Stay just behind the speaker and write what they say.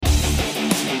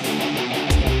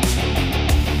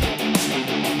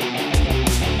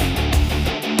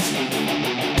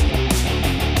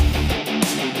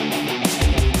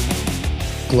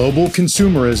Global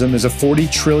consumerism is a $40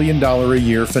 trillion a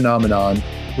year phenomenon,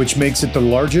 which makes it the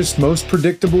largest, most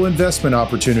predictable investment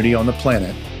opportunity on the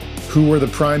planet. Who are the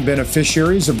prime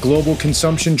beneficiaries of global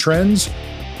consumption trends?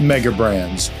 Mega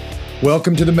brands.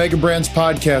 Welcome to the Mega Brands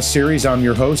podcast series. I'm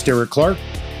your host, Eric Clark.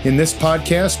 In this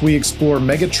podcast, we explore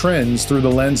mega trends through the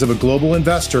lens of a global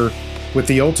investor with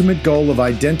the ultimate goal of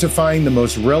identifying the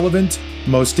most relevant,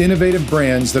 most innovative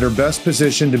brands that are best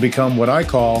positioned to become what I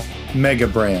call mega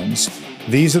brands.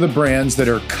 These are the brands that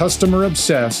are customer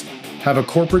obsessed, have a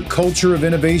corporate culture of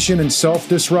innovation and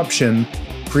self-disruption,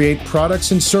 create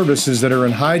products and services that are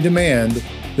in high demand,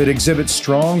 that exhibit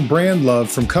strong brand love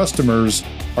from customers,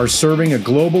 are serving a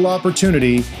global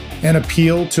opportunity, and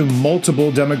appeal to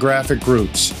multiple demographic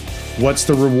groups. What's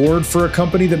the reward for a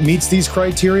company that meets these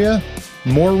criteria?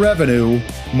 More revenue,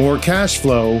 more cash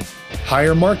flow,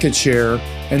 higher market share,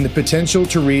 and the potential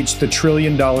to reach the $1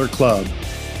 trillion club.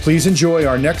 Please enjoy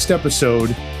our next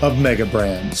episode of Mega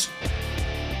Brands.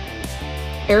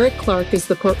 Eric Clark is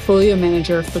the portfolio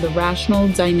manager for the Rational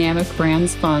Dynamic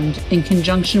Brands Fund in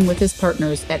conjunction with his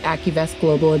partners at AccuVest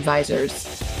Global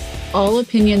Advisors. All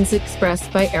opinions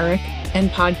expressed by Eric and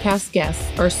podcast guests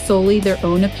are solely their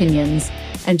own opinions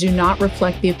and do not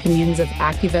reflect the opinions of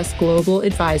AccuVest Global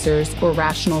Advisors or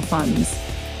Rational Funds.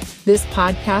 This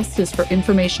podcast is for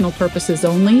informational purposes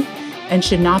only and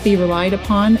should not be relied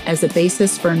upon as a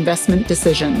basis for investment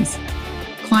decisions.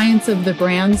 Clients of the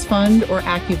Brands Fund or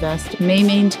AccuVest may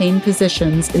maintain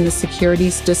positions in the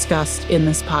securities discussed in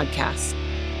this podcast.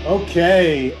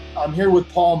 Okay, I'm here with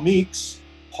Paul Meeks.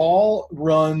 Paul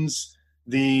runs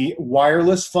the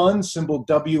Wireless Fund, symbol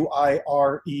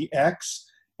WIREX,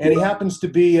 and he happens to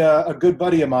be a good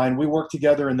buddy of mine. We worked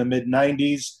together in the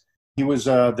mid-90s. He was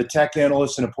the tech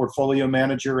analyst and a portfolio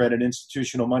manager at an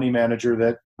institutional money manager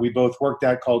that we both worked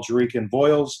at called Jurica &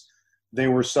 Voyles. They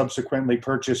were subsequently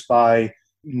purchased by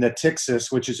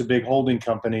Natixis, which is a big holding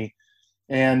company.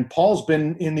 And Paul's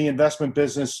been in the investment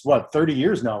business, 30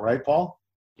 years now, right, Paul?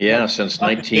 Yeah, since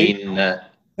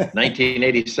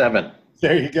 1987.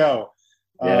 There you go.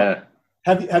 Yeah.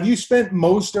 Have you spent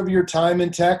most of your time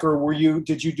in tech, or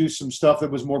did you do some stuff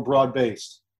that was more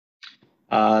broad-based?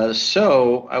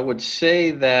 So I would say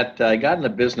that I got in the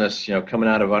business, coming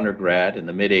out of undergrad in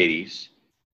the mid-'80s,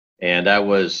 and I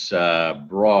was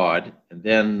broad. And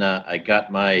then I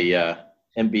got my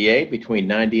MBA between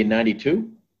 90 and 92.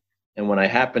 And when I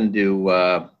happened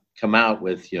to come out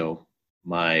with,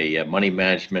 my money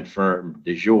management firm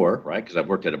du jour, right, because I've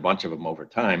worked at a bunch of them over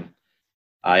time,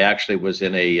 I actually was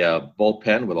in a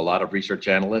bullpen with a lot of research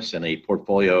analysts, and a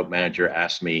portfolio manager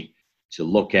asked me to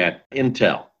look at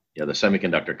Intel, the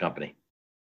semiconductor company.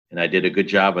 And I did a good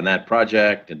job on that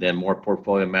project. And then more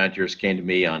portfolio managers came to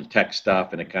me on tech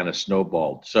stuff, and it kind of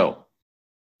snowballed. So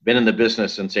been in the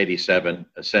business since 87,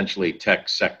 essentially tech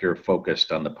sector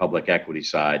focused on the public equity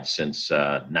side since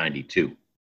 92.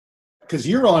 Because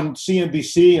you're on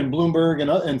CNBC and Bloomberg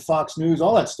and Fox News,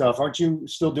 all that stuff. Aren't you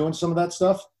still doing some of that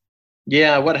stuff?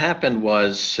 Yeah, what happened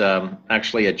was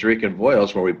actually at Jurica &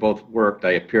 Voyles, where we both worked,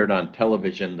 I appeared on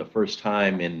television the first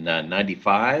time in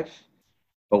 95.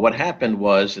 But what happened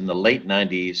was in the late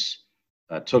 90s,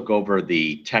 took over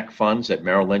the tech funds at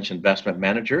Merrill Lynch Investment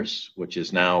Managers, which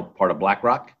is now part of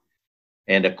BlackRock.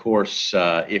 And of course,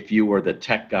 if you were the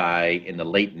tech guy in the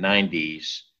late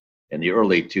 90s and the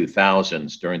early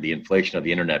 2000s during the inflation of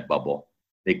the internet bubble,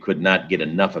 they could not get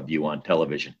enough of you on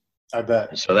television. I bet.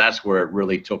 And so that's where it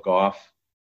really took off.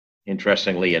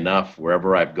 Interestingly enough,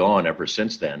 wherever I've gone ever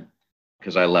since then,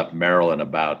 because I left Merrill in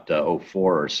about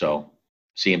 04 or so,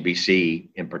 CNBC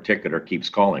in particular keeps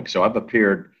calling. So I've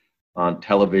appeared on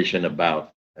television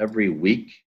about every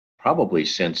week, probably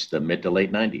since the mid to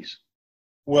late 90s.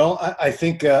 Well, I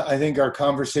think our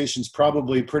conversation's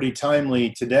probably pretty timely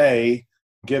today,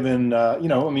 given,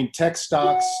 tech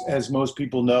stocks, as most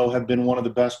people know, have been one of the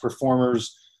best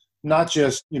performers, not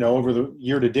just, over the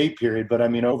year-to-date period, but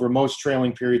over most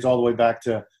trailing periods all the way back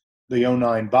to the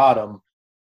 09 bottom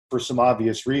for some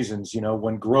obvious reasons.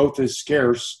 When growth is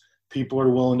scarce, people are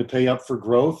willing to pay up for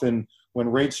growth. And when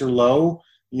rates are low,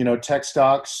 tech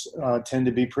stocks tend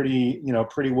to be pretty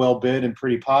well bid and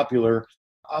pretty popular.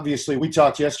 Obviously, we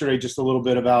talked yesterday just a little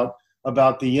bit about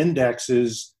the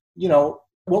indexes.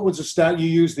 What was the stat you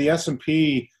used? The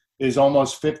S&P is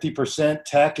almost 50%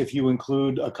 tech if you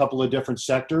include a couple of different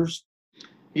sectors.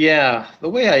 Yeah, the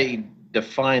way I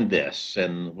define this,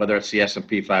 and whether it's the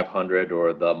S&P 500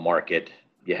 or the market,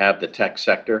 you have the tech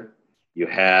sector. You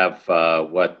have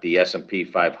what the S&P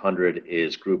 500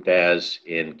 is grouped as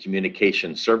in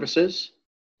communication services.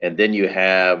 And then you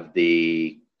have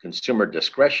the consumer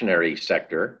discretionary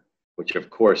sector, which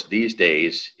of course these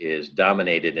days is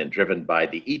dominated and driven by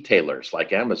the e-tailers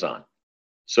like Amazon.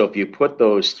 So if you put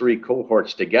those three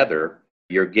cohorts together,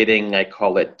 you're getting, I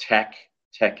call it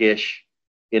tech-ish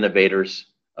innovators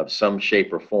of some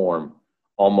shape or form,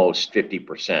 almost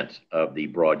 50% of the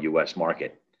broad US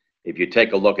market. If you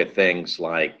take a look at things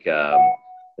like the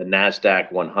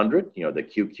NASDAQ 100, the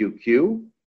QQQ,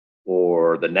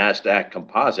 or the NASDAQ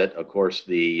composite, of course,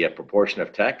 the proportion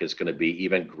of tech is going to be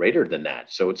even greater than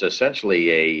that. So it's essentially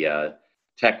a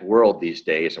tech world these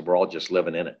days, and we're all just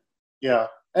living in it. Yeah.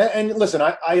 And listen,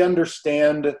 I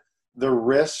understand the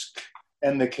risk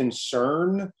and the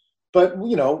concern, but,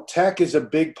 tech is a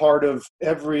big part of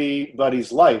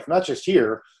everybody's life, not just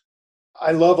here.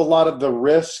 I love a lot of the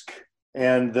risk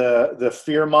and the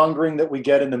fear mongering that we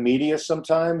get in the media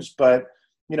sometimes, but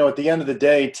at the end of the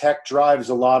day, tech drives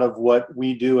a lot of what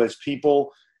we do as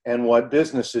people and what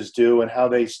businesses do and how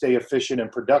they stay efficient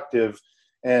and productive.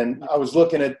 And I was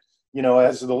looking at,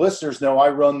 as the listeners know,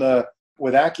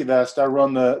 with AccuVest, I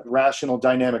run the Rational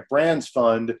Dynamic Brands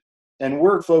Fund, and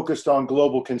we're focused on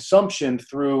global consumption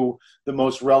through the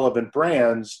most relevant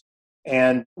brands.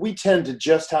 And we tend to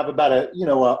just have about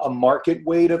a market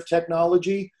weight of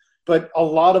technology, but a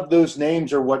lot of those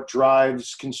names are what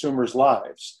drives consumers'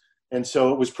 lives. And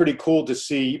so it was pretty cool to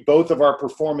see both of our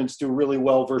performance do really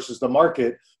well versus the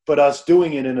market, but us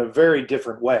doing it in a very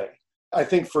different way. I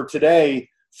think for today,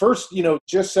 first,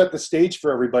 just set the stage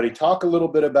for everybody. Talk a little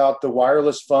bit about the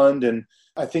wireless fund. And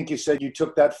I think you said you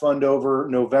took that fund over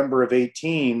November of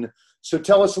 18. So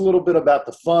tell us a little bit about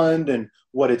the fund and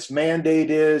what its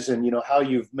mandate is and, how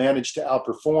you've managed to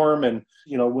outperform. And,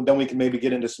 then we can maybe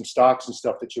get into some stocks and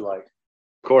stuff that you like.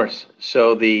 Of course.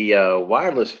 So the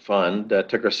wireless fund,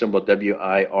 ticker symbol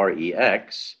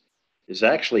WIREX, has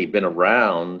actually been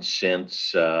around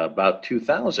since about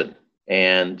 2000.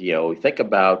 And, think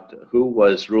about who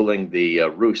was ruling the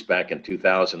roost back in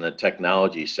 2000. The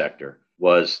technology sector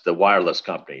was the wireless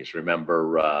companies.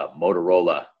 Remember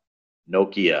Motorola,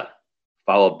 Nokia,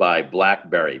 followed by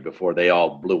BlackBerry before they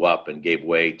all blew up and gave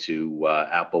way to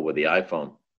Apple with the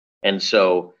iPhone. And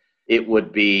so it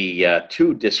would be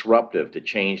too disruptive to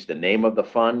change the name of the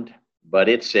fund, but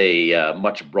it's a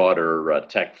much broader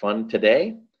tech fund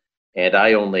today. And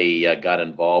I only got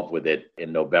involved with it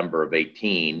in November of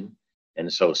 18.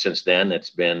 And so since then,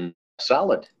 it's been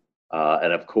solid.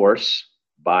 And of course,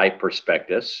 by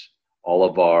prospectus, all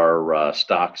of our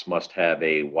stocks must have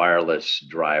a wireless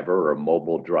driver or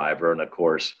mobile driver. And of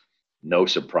course, no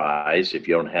surprise, if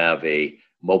you don't have a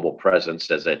mobile presence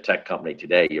as a tech company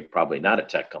today, you're probably not a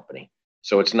tech company.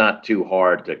 So it's not too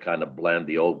hard to kind of blend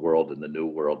the old world and the new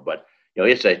world. But,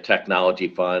 it's a technology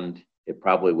fund. It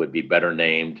probably would be better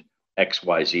named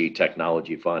XYZ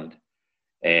Technology Fund.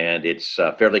 And it's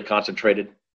fairly concentrated.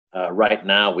 Right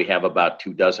now, we have about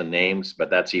 24 names, but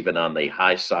that's even on the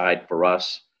high side for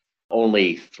us.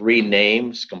 Only 3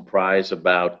 names comprise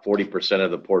about 40% of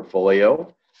the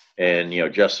portfolio. And,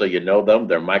 just so you know them,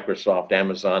 they're Microsoft,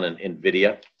 Amazon, and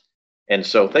NVIDIA. And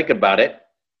so think about it,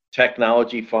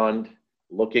 technology fund,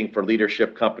 looking for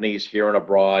leadership companies here and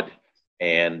abroad,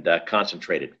 and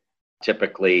concentrated.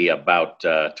 Typically about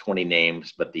 20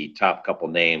 names, but the top couple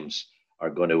names are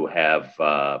going to have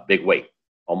big weight,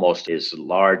 almost as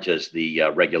large as the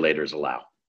regulators allow.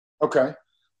 Okay.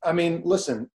 I mean,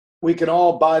 listen, we can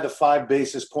all buy the 5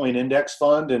 basis point index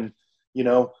fund and,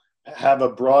 have a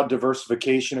broad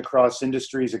diversification across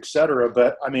industries, et cetera.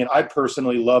 But I mean, I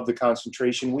personally love the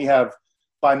concentration. We have,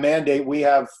 by mandate, we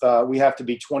have to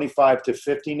be 25 to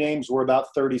 50 names. We're about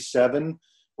 37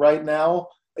 right now.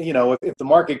 If the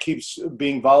market keeps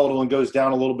being volatile and goes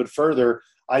down a little bit further,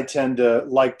 I tend to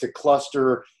like to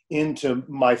cluster into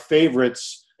my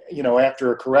favorites,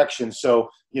 after a correction. So,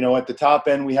 at the top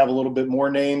end, we have a little bit more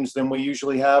names than we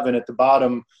usually have. And at the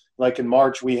bottom, like in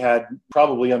March, we had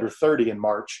probably under 30 in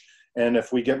March. And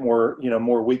if we get more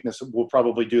weakness, we'll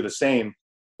probably do the same.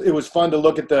 It was fun to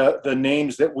look at the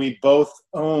names that we both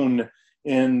own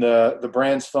in the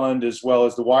brands fund as well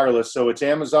as the wireless. So it's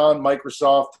Amazon,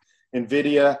 Microsoft,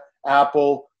 NVIDIA,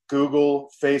 Apple,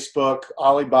 Google, Facebook,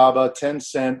 Alibaba,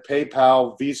 Tencent,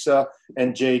 PayPal, Visa,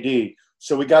 and JD.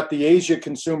 So we got the Asia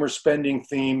consumer spending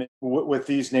theme with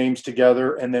these names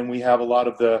together. And then we have a lot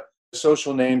of the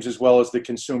social names as well as the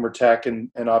consumer tech and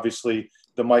obviously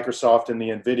the Microsoft and the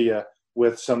NVIDIA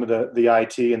with some of the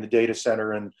IT and the data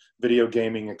center and video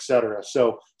gaming, et cetera.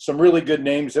 So some really good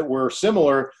names that were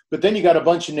similar, but then you got a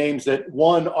bunch of names that,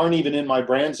 one, aren't even in my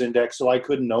brands index, so I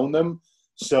couldn't own them.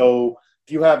 So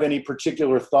if you have any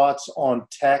particular thoughts on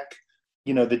tech,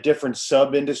 the different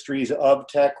sub-industries of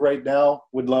tech right now,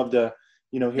 would love to,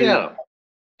 hear. Yeah.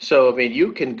 So, I mean,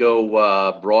 you can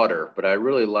go broader, but I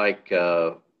really like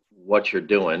what you're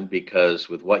doing because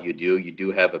with what you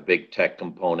do have a big tech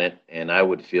component, and I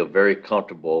would feel very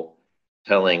comfortable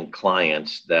telling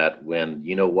clients that when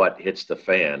you know what hits the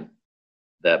fan,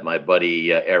 that my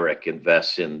buddy Eric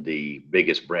invests in the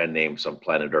biggest brand names on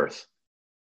planet Earth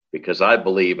because I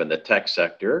believe in the tech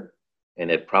sector,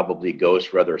 and it probably goes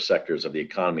for other sectors of the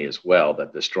economy as well,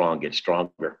 that the strong get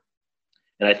stronger.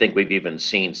 And I think we've even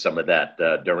seen some of that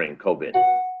during COVID.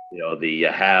 You know, the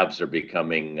haves are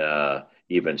becoming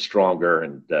even stronger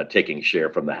and taking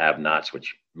share from the have-nots,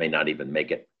 which may not even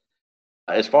make it.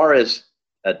 As far as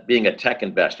being a tech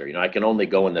investor, you know, I can only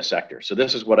go in the sector. So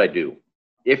this is what I do.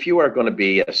 If you are going to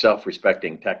be a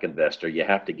self-respecting tech investor, you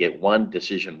have to get one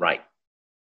decision right.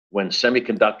 When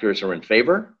semiconductors are in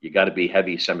favor, you got to be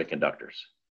heavy semiconductors.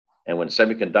 And when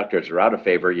semiconductors are out of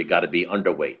favor, you got to be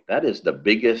underweight. That is the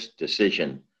biggest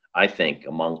decision, I think,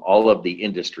 among all of the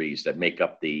industries that make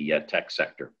up the tech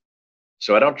sector.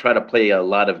 So I don't try to play a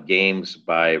lot of games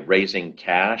by raising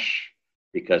cash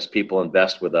because people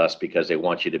invest with us because they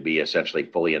want you to be essentially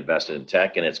fully invested in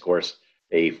tech. And it's, of course,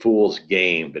 a fool's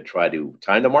game to try to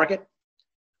time the market.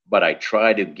 But I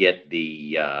try to get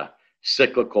the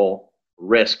cyclical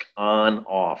risk on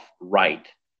off right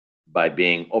by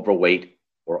being overweight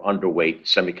or underweight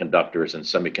semiconductors and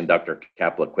semiconductor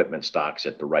capital equipment stocks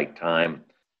at the right time.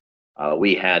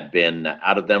 We had been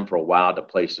out of them for a while to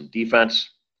play some defense,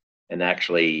 and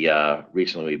actually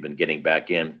recently we've been getting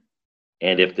back in.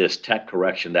 And if this tech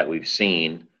correction that we've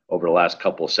seen over the last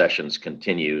couple of sessions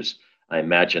continues, I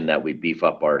imagine that we beef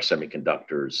up our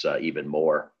semiconductors even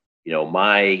more. You know,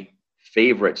 my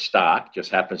favorite stock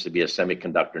just happens to be a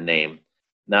semiconductor name,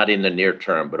 not in the near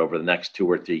term, but over the next 2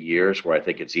 or 3 years, where I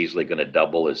think it's easily going to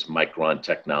double, is Micron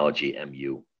Technology,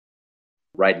 MU.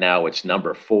 Right now, it's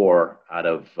number 4 out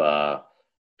of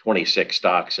 26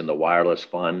 stocks in the wireless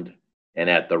fund. And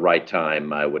at the right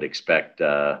time, I would expect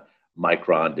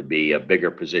Micron to be a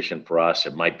bigger position for us.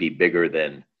 It might be bigger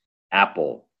than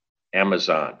Apple,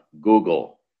 Amazon,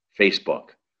 Google, Facebook,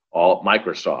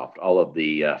 Microsoft, all of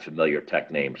the familiar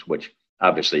tech names, which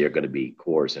obviously are going to be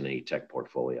cores in any tech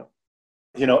portfolio.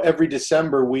 You know, every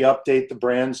December we update the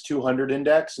Brands 200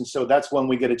 index. And so that's when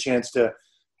we get a chance to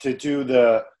do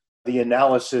the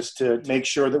analysis to make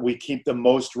sure that we keep the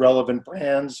most relevant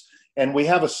brands. And we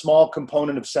have a small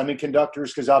component of semiconductors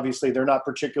because obviously they're not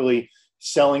particularly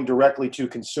selling directly to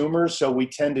consumers. So we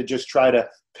tend to just try to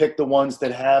pick the ones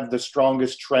that have the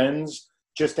strongest trends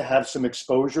just to have some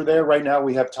exposure there. Right now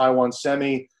we have Taiwan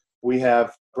Semi, we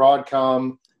have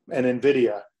Broadcom, and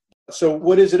NVIDIA. So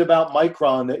what is it about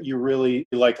Micron that you really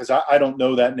like? Because I don't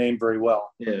know that name very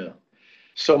well. Yeah.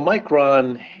 So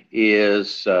Micron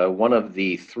is one of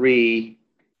the 3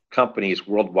 companies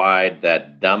worldwide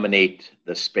that dominate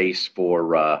the space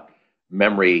for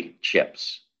memory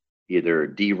chips, either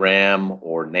DRAM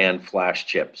or NAND flash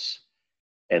chips.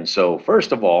 And so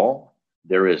first of all,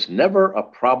 there is never a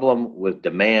problem with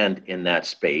demand in that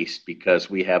space because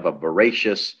we have a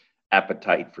voracious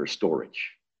appetite for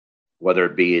storage, whether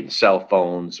it be in cell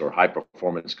phones or high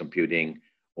performance computing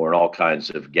or in all kinds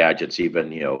of gadgets,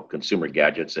 even, you know, consumer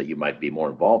gadgets that you might be more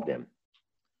involved in.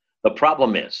 The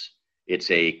problem is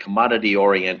it's a commodity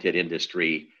oriented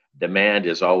industry. Demand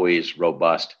is always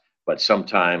robust, but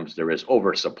sometimes there is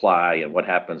oversupply. And what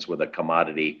happens with a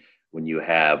commodity when you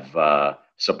have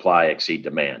supply exceed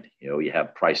demand? You know, you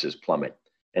have prices plummet.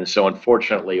 And so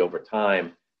unfortunately, over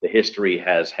time, the history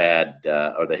has had,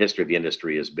 or the history of the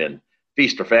industry has been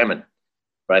feast or famine.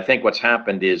 But I think what's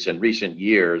happened is in recent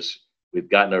years, we've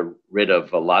gotten rid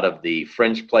of a lot of the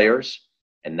fringe players,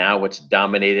 and now it's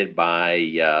dominated by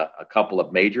a couple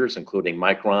of majors, including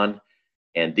Micron.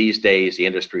 And these days, the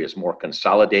industry is more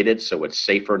consolidated, so it's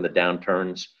safer in the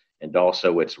downturns, and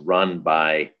also it's run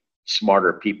by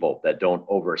smarter people that don't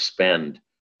overspend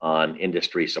on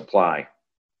industry supply.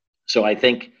 So I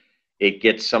think it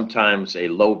gets sometimes a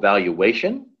low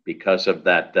valuation because of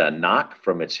that knock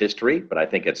from its history, but I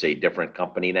think it's a different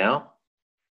company now.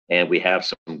 And we have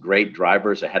some great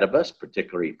drivers ahead of us,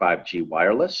 particularly 5G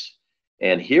wireless.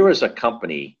 And here is a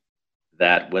company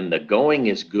that when the going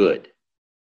is good,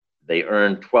 they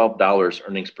earn $12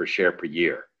 earnings per share per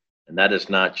year. And that is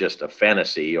not just a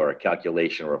fantasy or a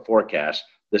calculation or a forecast.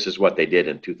 This is what they did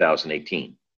in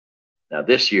 2018. Now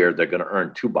this year, they're going to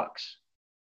earn $2.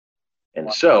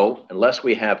 And so unless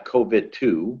we have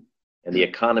COVID-2 and the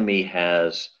economy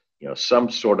has, you know, some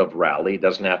sort of rally, it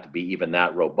doesn't have to be even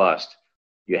that robust,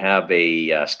 you have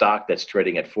a stock that's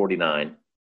trading at 49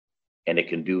 and it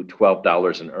can do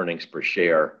 $12 in earnings per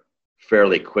share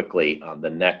fairly quickly on the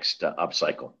next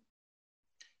upcycle.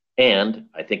 And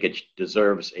I think it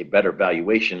deserves a better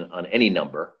valuation on any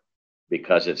number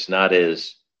because it's not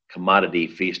as commodity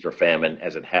feast or famine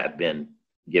as it had been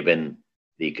given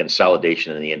the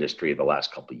consolidation in the industry of the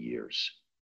last couple of years.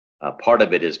 Part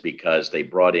of it is because they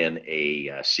brought in a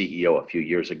CEO a few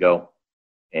years ago,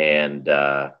 and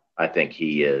I think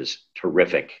he is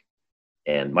terrific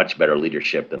and much better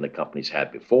leadership than the company's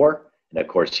had before. And of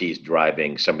course, he's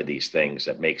driving some of these things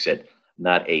that makes it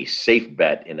not a safe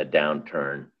bet in a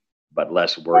downturn, but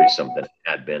less worrisome than it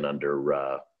had been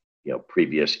under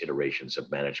previous iterations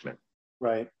of management.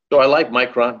 Right. So I like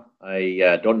Micron.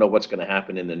 I don't know what's going to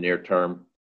happen in the near term,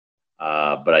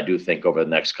 but I do think over the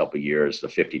next couple of years, the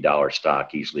 $50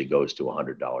 stock easily goes to a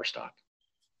 $100 stock.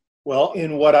 Well,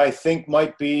 in what I think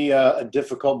might be a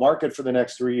difficult market for the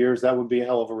next 3 years, that would be a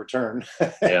hell of a return.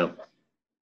 Yeah.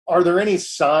 Are there any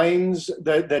signs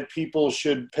that people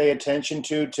should pay attention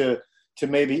to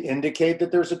maybe indicate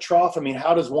that there's a trough? I mean,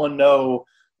 how does one know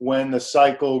when the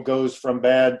cycle goes from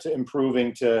bad to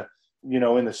improving to,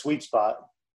 in the sweet spot?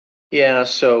 Yeah,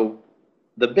 so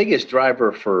the biggest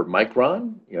driver for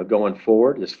Micron, going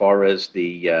forward, as far as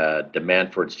the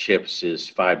demand for its chips is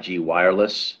 5G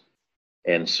wireless.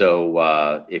 And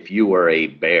so if you were a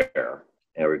bear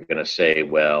and we're going to say,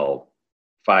 well,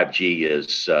 5G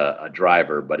is a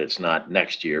driver, but it's not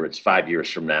next year, it's 5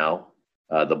 years from now.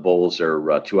 The bulls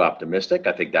are too optimistic.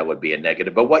 I think that would be a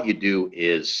negative. But what you do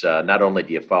is not only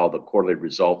do you follow the quarterly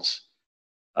results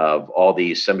of all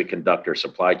these semiconductor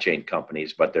supply chain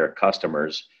companies, but their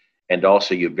customers, and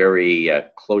also you very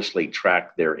closely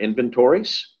track their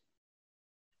inventories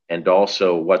and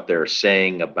also what they're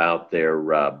saying about their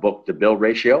book-to-bill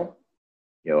ratio,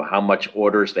 how much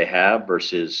orders they have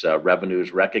versus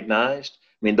revenues recognized.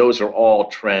 I mean, those are all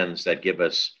trends that give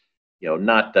us,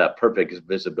 not perfect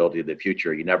visibility of the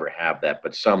future. You never have that,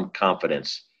 but some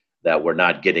confidence that we're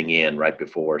not getting in right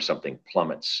before something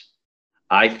plummets.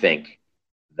 I think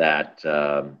that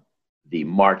the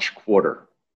March quarter,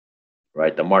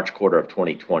 right, the March quarter of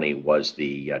 2020 was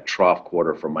the trough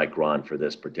quarter for Micron for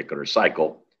this particular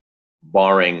cycle,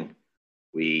 barring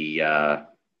we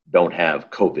don't have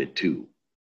COVID too.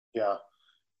 Yeah.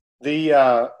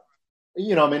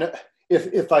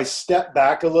 If I step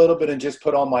back a little bit and just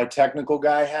put on my technical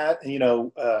guy hat,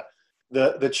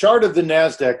 the chart of the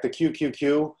NASDAQ, the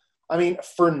QQQ, I mean,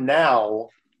 for now,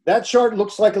 that chart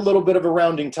looks like a little bit of a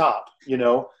rounding top,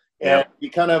 and we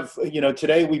kind of,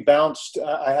 today we bounced.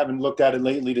 I haven't looked at it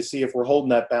lately to see if we're holding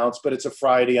that bounce, but it's a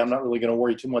Friday. I'm not really going to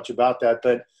worry too much about that,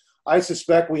 but I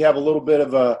suspect we have a little bit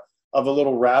of a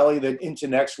little rally that into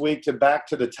next week to back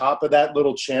to the top of that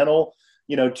little channel,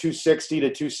 260 to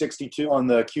 262 on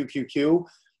the QQQ.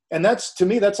 And to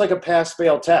me, that's like a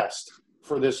pass-fail test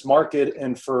for this market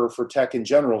and for tech in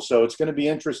general. So it's going to be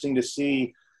interesting to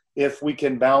see if we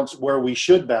can bounce where we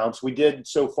should bounce. We did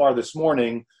so far this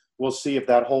morning. We'll see if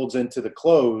that holds into the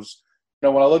close.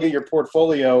 When I look at your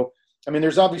portfolio, I mean,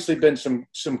 there's obviously been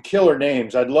some killer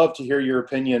names. I'd love to hear your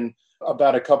opinion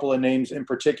about a couple of names in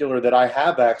particular that I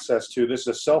have access to. This is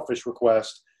a selfish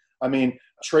request. I mean,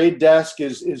 Trade Desk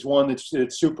is one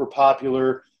that's super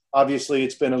popular. Obviously,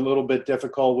 it's been a little bit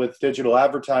difficult with digital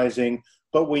advertising,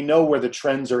 but we know where the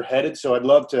trends are headed. So I'd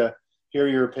love to hear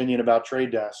your opinion about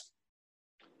Trade Desk.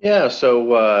 Yeah,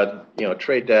 so,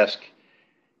 Trade Desk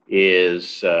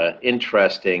is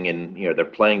interesting, and they're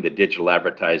playing the digital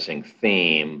advertising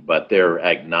theme, but they're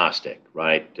agnostic,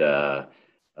 right, to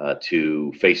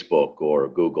Facebook or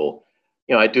Google.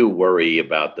 I do worry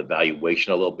about the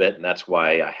valuation a little bit, and that's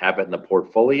why I have it in the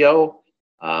portfolio,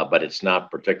 but it's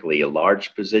not particularly a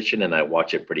large position, and I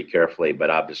watch it pretty carefully, but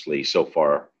obviously so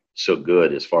far so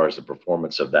good as far as the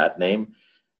performance of that name.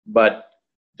 But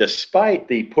despite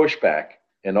the pushback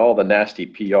and all the nasty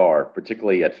PR,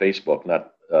 particularly at Facebook,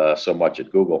 not so much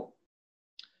at Google,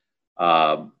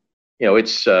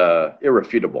 it's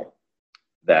irrefutable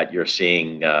that you're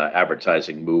seeing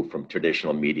advertising move from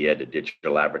traditional media to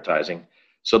digital advertising.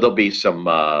 So there'll be some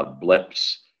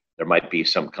blips. There might be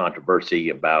some controversy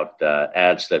about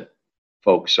ads that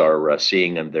folks are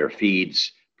seeing in their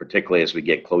feeds, particularly as we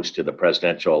get close to the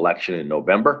presidential election in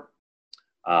November.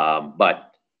 But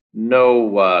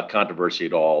no controversy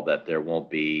at all that there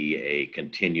won't be a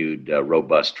continued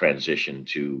robust transition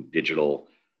to digital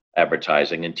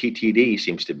advertising. And TTD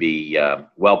seems to be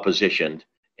well-positioned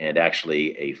and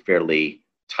actually a fairly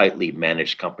tightly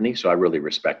managed company. So I really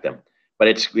respect them.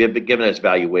 But given its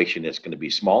valuation, it's going to be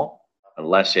small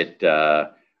unless it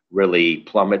really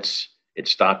plummets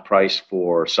its stock price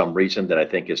for some reason that I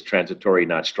think is transitory,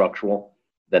 not structural.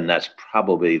 Then that's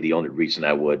probably the only reason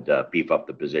I would beef up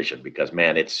the position because,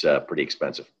 man, it's pretty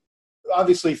expensive.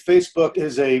 Obviously, Facebook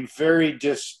is a very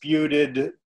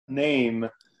disputed name.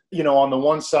 On the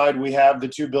one side, we have the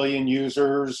 2 billion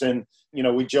users, and,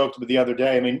 we joked the other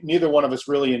day. I mean, neither one of us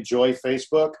really enjoy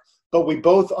Facebook, but we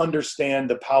both understand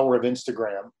the power of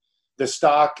Instagram. The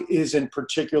stock isn't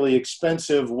particularly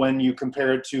expensive when you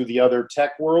compare it to the other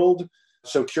tech world.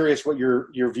 So curious what your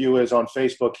view is on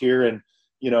Facebook here, and,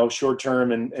 short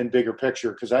term and bigger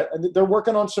picture, because they're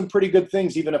working on some pretty good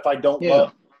things, even if I don't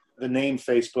love the name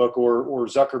Facebook or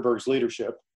Zuckerberg's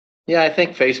leadership. Yeah, I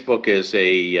think Facebook is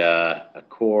a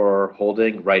core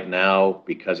holding right now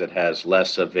because it has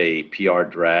less of a PR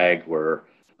drag. We're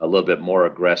a little bit more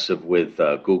aggressive with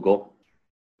Google.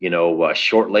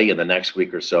 Shortly in the next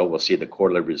week or so, we'll see the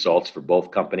quarterly results for both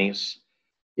companies.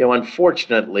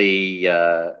 Unfortunately,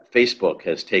 Facebook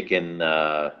has taken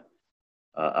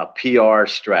a PR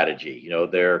strategy.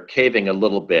 They're caving a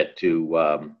little bit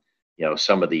to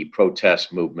some of the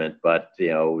protest movement, but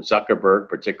Zuckerberg,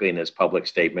 particularly in his public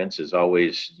statements, is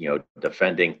always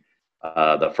defending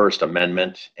the First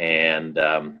Amendment, and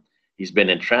he's been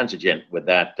intransigent with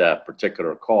that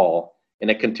particular call, and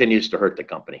it continues to hurt the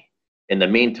company. In the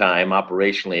meantime,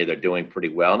 operationally, they're doing pretty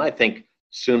well, and I think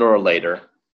sooner or later,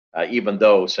 even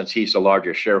though since he's the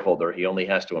larger shareholder, he only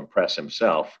has to impress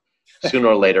himself, sooner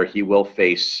or later he will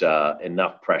face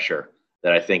enough pressure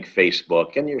that I think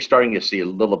Facebook, and you're starting to see a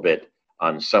little bit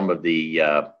on some of the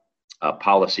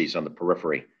policies on the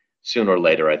periphery, sooner or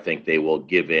later I think they will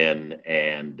give in,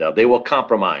 and they will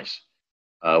compromise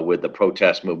with the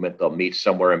protest movement. They'll meet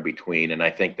somewhere in between, and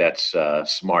I think that's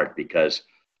smart because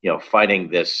fighting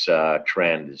this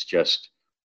trend is just,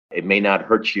 it may not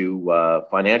hurt you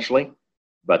financially,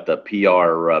 but the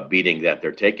PR beating that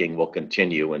they're taking will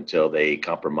continue until they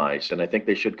compromise, and I think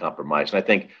they should compromise. And I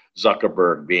think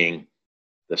Zuckerberg, being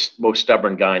the most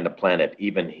stubborn guy on the planet,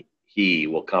 even he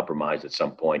will compromise at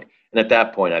some point. And at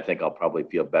that point, I think I'll probably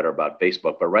feel better about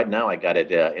Facebook. But right now, I got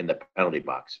it in the penalty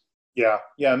box. Yeah,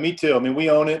 me too. I mean, we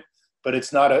own it, but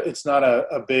it's not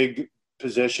a big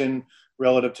position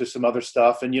relative to some other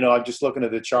stuff. And I'm just looking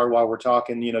at the chart while we're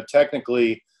talking.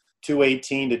 Technically,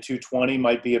 218 to 220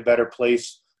 might be a better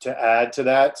place to add to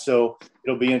that. So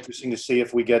it'll be interesting to see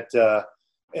if we get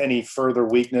any further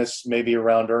weakness, maybe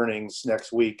around earnings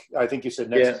next week. I think you said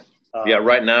next. Yeah,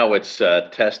 right now it's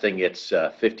testing its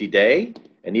 50-day.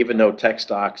 And even though tech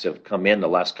stocks have come in the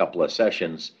last couple of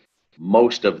sessions,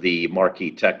 most of the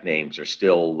marquee tech names are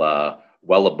still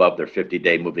well above their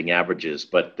 50-day moving averages.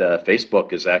 But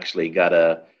Facebook has actually got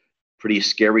a pretty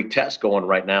scary test going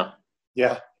right now.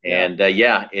 Yeah. And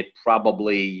it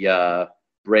probably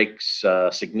breaks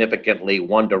significantly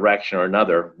one direction or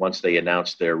another once they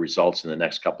announce their results in the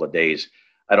next couple of days.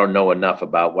 I don't know enough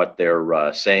about what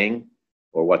they're saying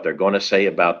or what they're going to say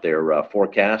about their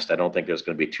forecast. I don't think there's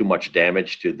going to be too much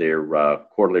damage to their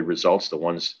quarterly results, the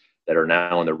ones that are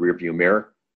now in the rearview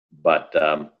mirror. But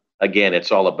again,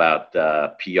 it's all about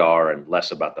PR and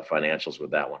less about the financials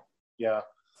with that one. Yeah,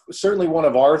 certainly one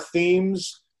of our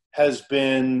themes has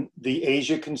been the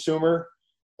Asia consumer.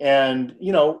 And,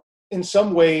 in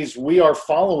some ways, we are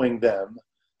following them.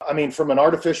 I mean, from an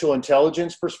artificial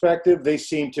intelligence perspective, they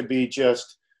seem to be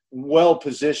just well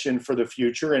positioned for the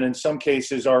future, and in some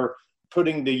cases are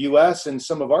putting the U.S. and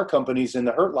some of our companies in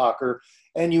the hurt locker.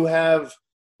 And you have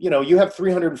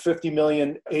 350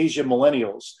 million Asia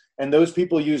millennials, and those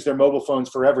people use their mobile phones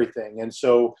for everything. And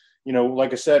so,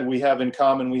 like I said, we have in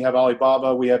common, we have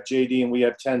Alibaba, we have JD, and we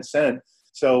have Tencent.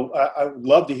 So I would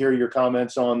love to hear your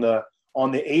comments on the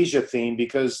Asia theme,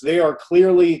 because they are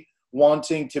clearly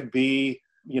wanting to be,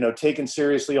 taken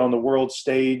seriously on the world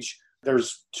stage.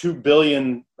 There's 2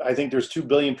 billion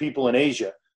people in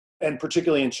Asia, and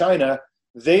particularly in China.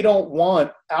 They don't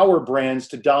want our brands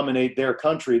to dominate their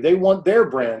country. They want their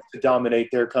brands to dominate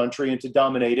their country and to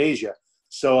dominate Asia.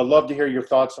 So I'd love to hear your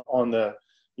thoughts on the.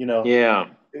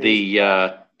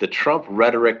 The Trump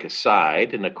rhetoric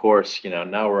aside, and of course,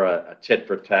 now we're a tit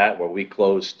for tat where we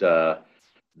closed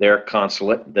their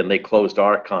consulate, then they closed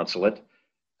our consulate.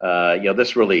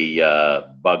 This really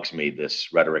bugs me,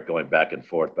 this rhetoric going back and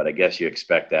forth, but I guess you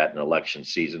expect that in election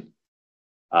season.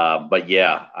 But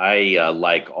yeah, I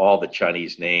like all the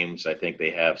Chinese names. I think they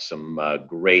have some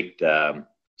great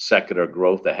secular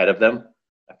growth ahead of them.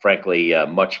 Frankly,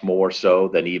 much more so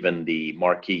than even the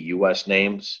marquee U.S.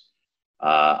 names.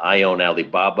 I own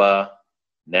Alibaba,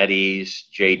 NetEase,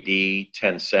 JD,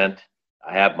 Tencent.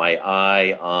 I have my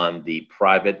eye on the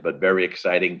private but very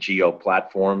exciting Jio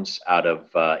platforms out of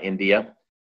India,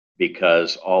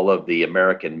 because all of the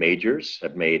American majors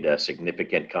have made a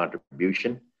significant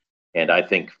contribution. And I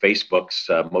think Facebook's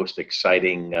most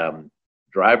exciting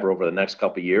driver over the next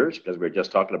couple of years, because we were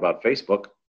just talking about Facebook,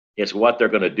 is what they're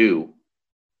going to do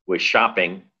with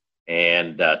shopping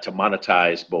and to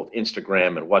monetize both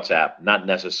Instagram and WhatsApp, not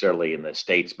necessarily in the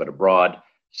States, but abroad,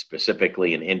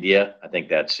 specifically in India. I think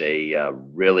that's a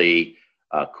really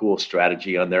cool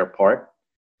strategy on their part.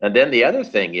 And then the other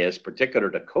thing is, particular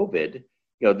to COVID,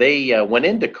 they went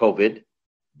into COVID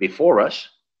before us,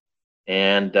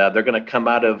 and they're going to come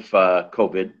out of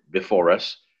COVID before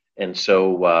us. And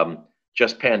so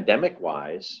just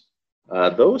pandemic-wise,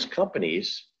 those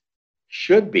companies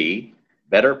should be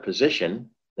better positioned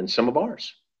than some of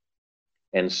ours.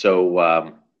 And so,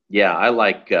 I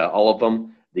like all of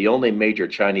them. The only major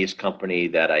Chinese company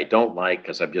that I don't like,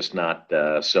 because I'm just not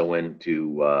so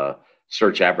into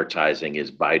search advertising,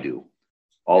 is Baidu.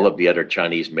 All of the other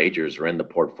Chinese majors are in the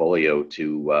portfolio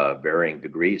to varying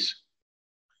degrees.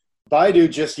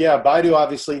 Baidu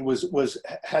obviously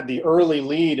had the early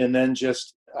lead, and then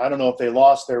just, I don't know if they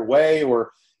lost their way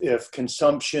or if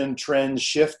consumption trends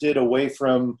shifted away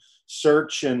from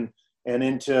search and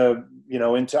into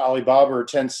Alibaba or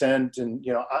Tencent, and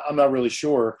I'm not really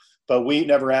sure. But we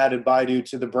never added Baidu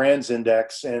to the brands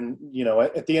index. And,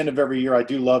 at the end of every year, I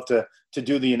do love to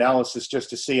do the analysis just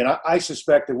to see. And I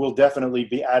suspect that we'll definitely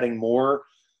be adding more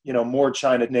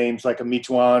China names like a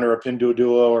Meituan or a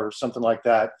Pinduoduo or something like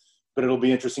that. But it'll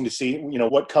be interesting to see,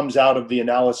 what comes out of the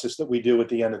analysis that we do at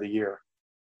the end of the year.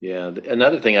 Yeah.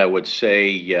 Another thing I would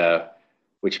say,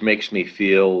 which makes me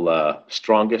feel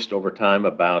strongest over time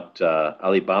about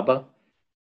Alibaba,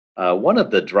 one of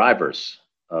the drivers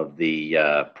of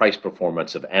the price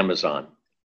performance of Amazon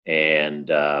and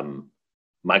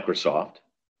Microsoft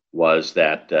was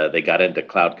that they got into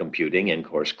cloud computing. And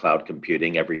of course, cloud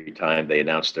computing, every time they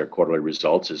announce their quarterly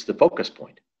results, is the focus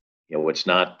point. It's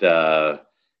not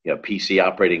PC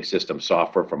operating system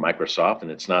software for Microsoft, and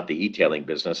it's not the e-tailing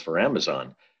business for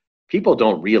Amazon. People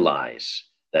don't realize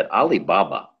that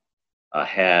Alibaba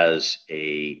has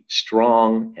a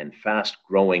strong and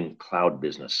fast-growing cloud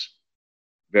business,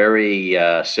 very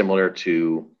similar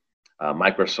to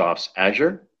Microsoft's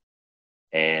Azure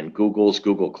and Google's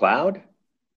Google Cloud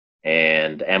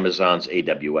and Amazon's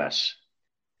AWS.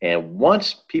 And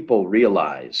once people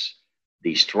realize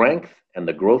the strength and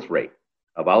the growth rate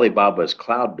of Alibaba's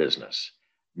cloud business,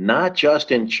 not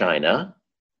just in China,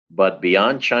 but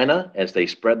beyond China as they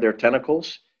spread their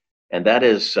tentacles, and that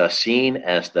is seen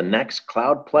as the next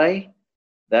cloud play,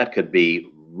 that could be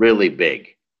really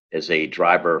big as a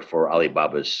driver for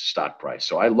Alibaba's stock price.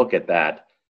 So I look at that,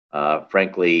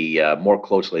 frankly, more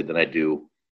closely than I do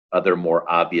other more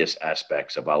obvious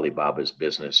aspects of Alibaba's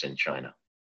business in China.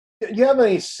 Do you have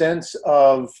any sense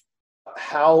of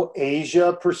how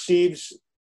Asia perceives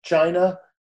China?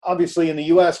 Obviously, in the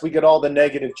U.S., we get all the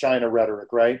negative China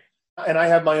rhetoric, right? And I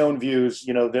have my own views.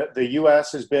 The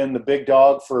U.S. has been the big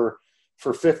dog for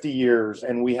 50 years,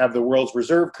 and we have the world's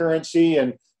reserve currency,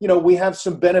 and we have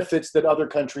some benefits that other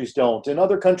countries don't, and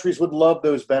other countries would love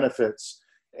those benefits.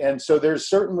 And so there's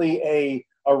certainly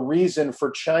a reason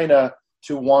for China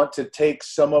to want to take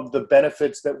some of the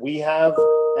benefits that we have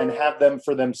and have them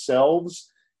for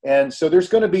themselves. And so there's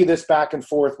going to be this back and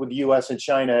forth with the U.S. and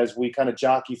China as we kind of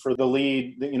jockey for the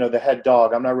lead, the head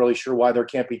dog. I'm not really sure why there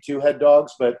can't be two head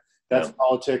dogs, but that's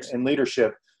politics and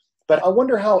leadership. But I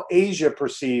wonder how Asia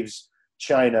perceives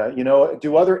China.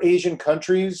 Do other Asian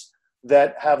countries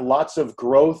that have lots of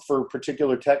growth for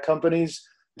particular tech companies,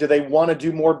 do they want to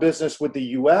do more business with the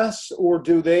U.S., or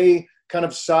do they kind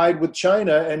of side with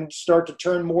China and start to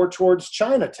turn more towards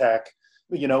China tech,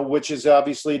 which is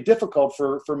obviously difficult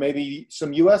for maybe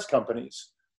some U.S. companies?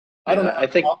 I don't know.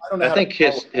 I think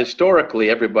historically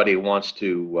everybody wants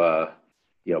to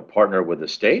partner with the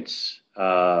States,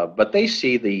 but they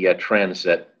see the trends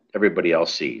that everybody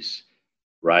else sees,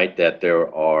 right? That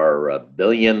there are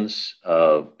billions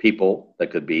of people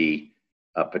that could be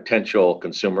potential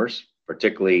consumers,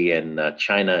 particularly in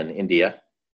China and India.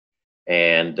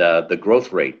 And the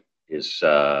growth rate is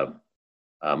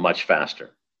much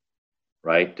faster,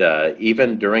 right?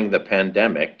 Even during the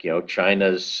pandemic,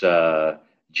 China's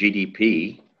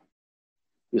GDP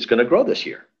is going to grow this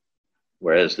year,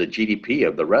 whereas the GDP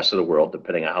of the rest of the world,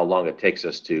 depending on how long it takes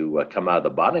us to come out of the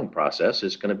bottoming process,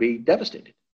 is going to be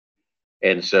devastated.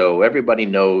 And so everybody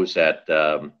knows that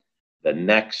the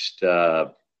next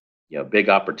big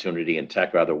opportunity in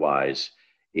tech or otherwise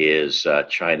is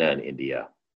China and India.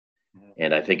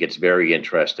 And I think it's very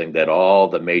interesting that all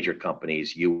the major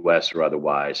companies, US or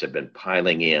otherwise, have been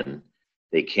piling in.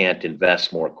 They can't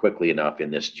invest more quickly enough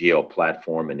in this Jio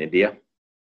platform in India,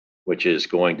 which is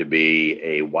going to be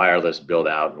a wireless build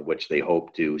out in which they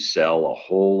hope to sell a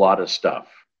whole lot of stuff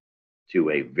to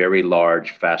a very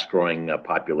large, fast growing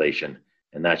population.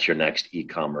 And that's your next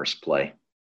e-commerce play.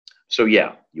 So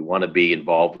yeah, you want to be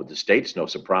involved with the States, no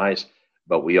surprise,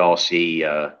 but we all see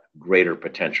greater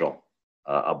potential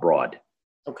abroad.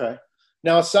 Okay.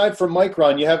 Now, aside from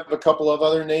Micron, you have a couple of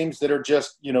other names that are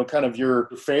just, kind of your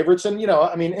favorites. And,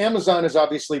 I mean, Amazon is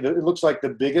obviously, it looks like the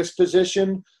biggest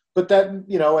position, but that,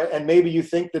 and maybe you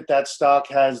think that stock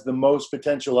has the most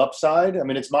potential upside. I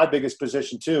mean, it's my biggest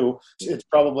position too. It's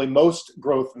probably most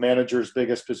growth managers'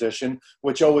 biggest position,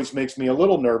 which always makes me a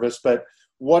little nervous. But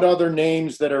what other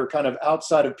names that are kind of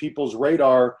outside of people's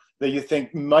radar that you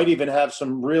think might even have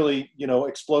some really,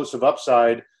 explosive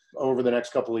upside over the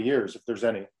next couple of years, if there's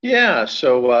any? Yeah.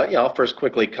 So, I'll first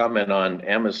quickly comment on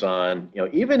Amazon.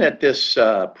 Even at this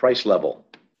price level,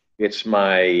 it's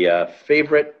my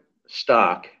favorite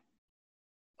stock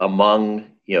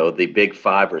among, the big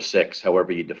 5 or 6,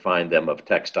 however you define them, of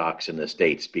tech stocks in the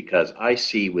States, because I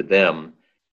see with them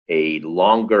a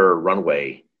longer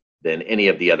runway than any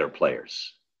of the other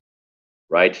players,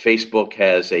 right? Facebook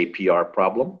has a PR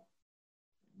problem.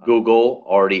 Google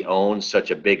already owns such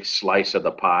a big slice of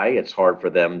the pie. It's hard for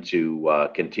them to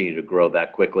continue to grow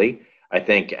that quickly. I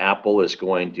think Apple is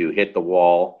going to hit the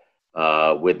wall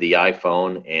with the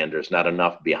iPhone, and there's not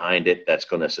enough behind it that's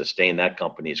going to sustain that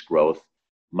company's growth.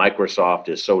 Microsoft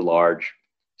is so large,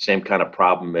 same kind of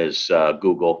problem as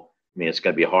Google. I mean, it's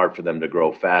going to be hard for them to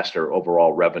grow faster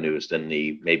overall revenues than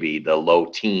maybe the low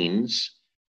teens.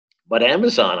 But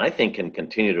Amazon, I think, can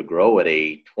continue to grow at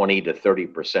a 20 to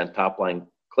 30% top line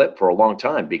clip for a long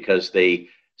time, because they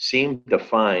seem to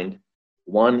find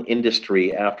one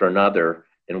industry after another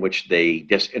in which they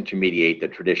disintermediate the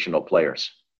traditional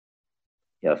players.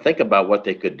 Think about what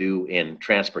they could do in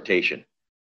transportation.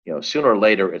 Sooner or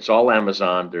later, it's all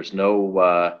Amazon. There's no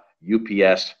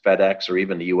UPS, FedEx, or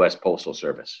even the U.S. Postal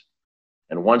Service.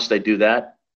 And once they do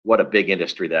that, what a big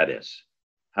industry that is.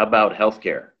 How about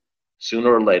healthcare?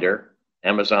 Sooner or later,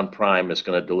 Amazon Prime is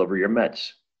going to deliver your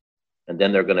meds. And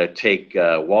then they're going to take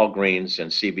Walgreens and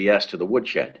CVS to the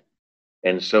woodshed.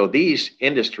 And so these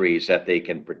industries that they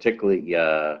can particularly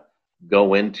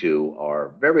go into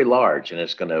are very large, and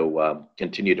it's going to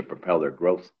continue to propel their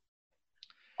growth.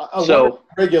 So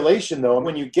regulation, though,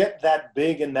 when you get that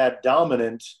big and that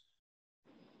dominant,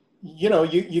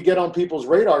 you get on people's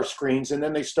radar screens, and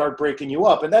then they start breaking you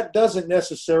up. And that doesn't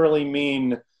necessarily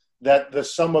mean that the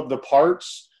sum of the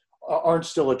parts aren't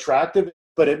still attractive,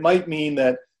 but it might mean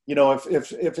that,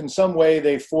 if in some way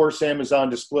they force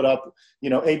Amazon to split up,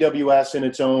 AWS in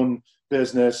its own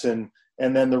business and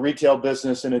then the retail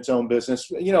business in its own business,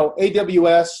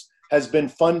 AWS has been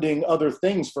funding other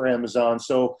things for Amazon.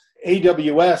 So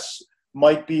AWS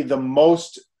might be the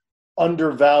most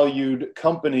undervalued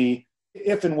company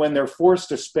if and when they're forced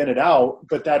to spin it out,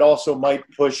 but that also might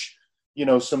push,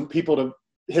 some people to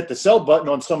hit the sell button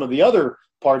on some of the other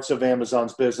parts of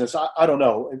Amazon's business. I don't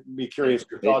know. I'd be curious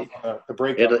your thoughts on the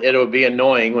breakdown. It'll be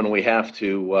annoying when we have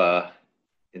to,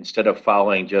 instead of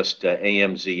following just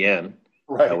AMZN,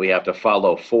 right, we have to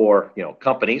follow 4,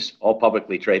 companies, all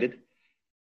publicly traded.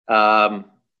 I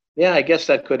guess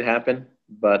that could happen,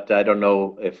 but I don't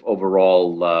know if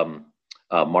overall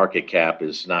market cap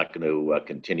is not going to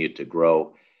continue to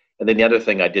grow. And then the other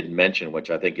thing I didn't mention, which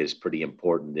I think is pretty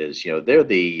important, is they're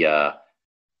the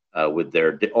with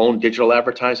their own digital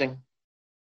advertising,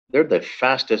 they're the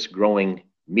fastest growing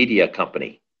media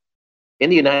company in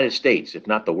the United States, if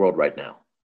not the world right now.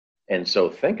 And so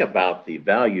think about the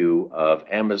value of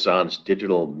Amazon's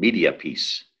digital media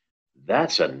piece.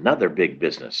 That's another big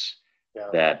business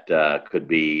that could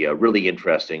be really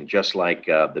interesting, just like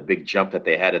the big jump that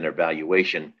they had in their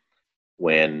valuation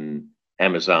when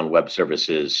Amazon Web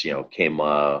Services, came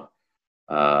on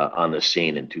the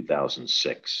scene in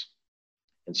 2006.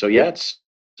 And so, it's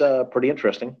pretty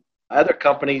interesting. Other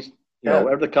companies,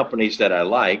 other companies that I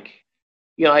like,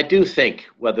 I do think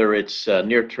whether it's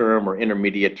near term or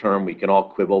intermediate term, we can all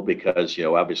quibble because,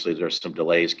 obviously there's some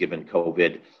delays given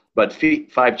COVID, but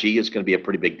 5G is going to be a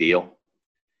pretty big deal.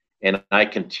 And I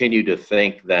continue to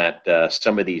think that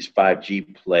some of these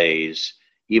 5G plays,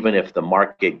 even if the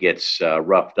market gets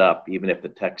roughed up, even if the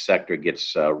tech sector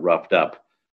gets roughed up,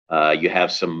 you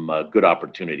have some good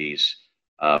opportunities.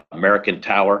 American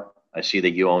Tower, I see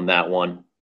that you own that one.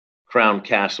 Crown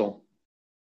Castle,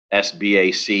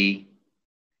 SBAC,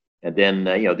 and then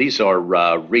these are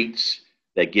REITs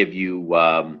that give you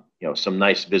some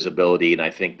nice visibility, and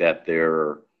I think that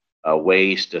there are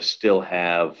ways to still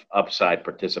have upside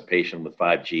participation with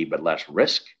 5G, but less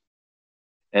risk.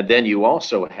 And then you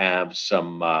also have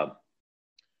some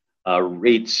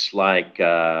REITs like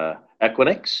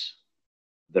Equinix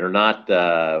that are not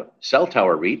cell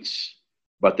tower REITs,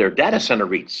 but they're data center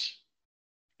REITs.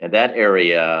 And that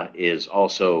area is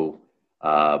also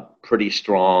pretty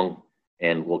strong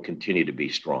and will continue to be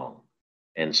strong.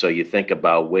 And so you think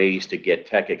about ways to get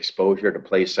tech exposure to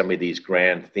play some of these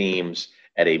grand themes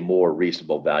at a more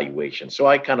reasonable valuation. So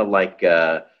I kind of like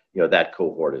that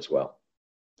cohort as well.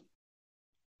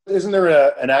 Isn't there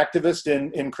an activist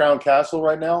in Crown Castle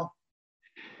right now?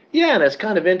 Yeah, and it's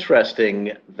kind of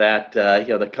interesting that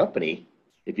the company,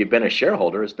 if you've been a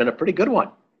shareholder, has been a pretty good one.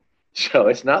 So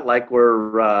it's not like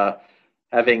we're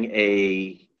having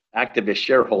a activist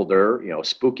shareholder,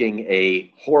 spooking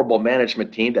a horrible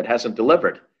management team that hasn't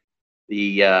delivered.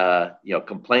 The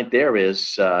complaint there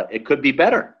is it could be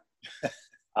better.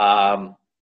 I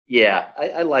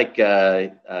like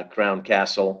Crown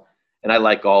Castle, and I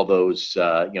like all those.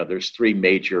 There's three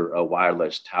major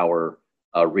wireless tower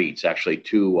REITs. Actually,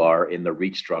 two are in the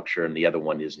REIT structure, and the other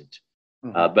one isn't.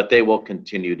 But they will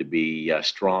continue to be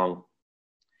strong.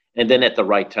 And then at the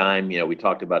right time, we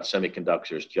talked about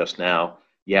semiconductors just now.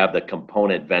 You have the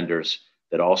component vendors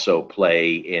that also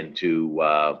play into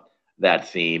that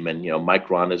theme, and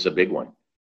Micron is a big one.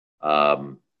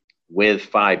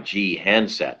 With 5G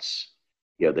handsets,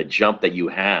 the jump that you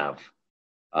have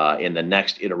in the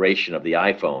next iteration of the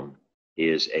iPhone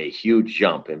is a huge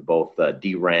jump in both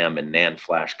DRAM and NAND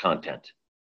flash content.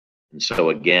 And so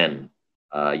again,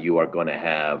 you are going to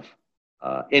have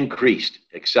increased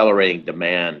accelerating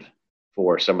demand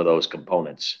for some of those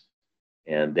components.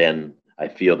 And then I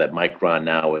feel that Micron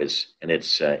now and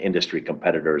its industry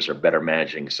competitors are better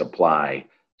managing supply,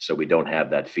 so we don't have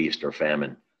that feast or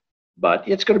famine. But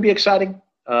it's going to be exciting.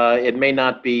 It may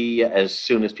not be as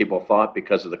soon as people thought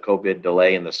because of the COVID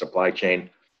delay in the supply chain,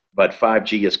 but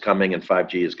 5G is coming, and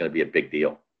 5G is going to be a big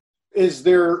deal. Is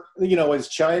there, is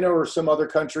China or some other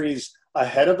countries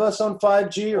ahead of us on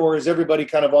 5G, or is everybody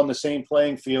kind of on the same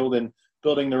playing field and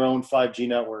building their own 5G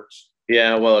networks?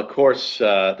 Yeah, well, of course,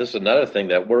 this is another thing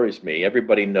that worries me.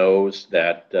 Everybody knows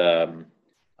that, the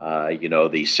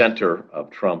center of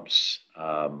Trump's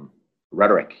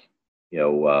rhetoric,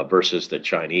 versus the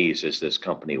Chinese is this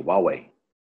company, Huawei.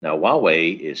 Now,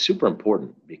 Huawei is super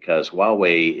important because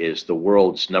Huawei is the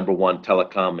world's number one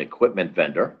telecom equipment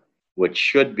vendor, which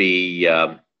should be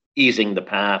easing the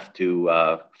path to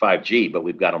 5G, but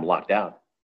we've got them locked out.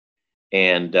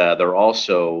 And they're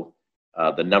also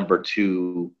the number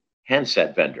two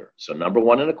handset vendor. So number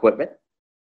one in equipment,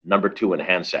 number two in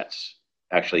handsets.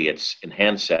 Actually, it's in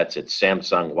handsets, it's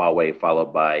Samsung, Huawei,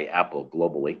 followed by Apple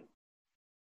globally.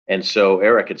 And so,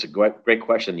 Eric, it's a great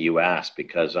question you asked,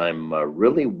 because I'm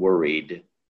really worried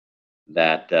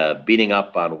that beating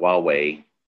up on Huawei,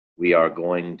 we are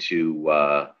going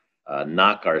to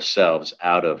knock ourselves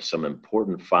out of some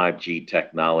important 5G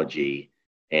technology.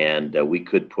 And we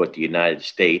could put the United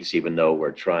States, even though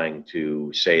we're trying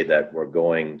to say that we're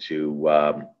going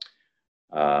to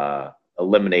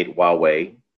eliminate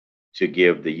Huawei to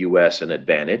give the U.S. an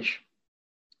advantage.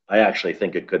 I actually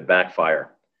think it could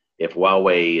backfire. If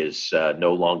Huawei is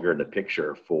no longer in the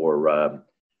picture for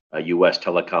U.S.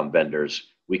 telecom vendors,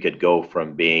 we could go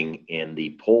from being in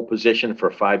the pole position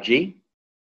for 5G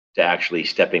to actually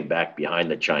stepping back behind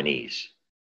the Chinese.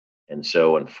 And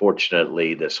so,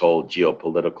 unfortunately, this whole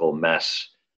geopolitical mess,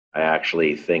 I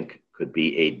actually think, could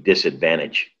be a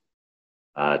disadvantage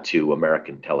to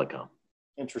American telecom.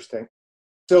 Interesting.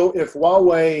 So if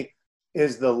Huawei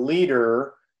is the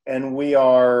leader and we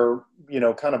are,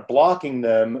 kind of blocking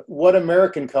them, what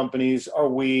American companies are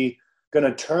we going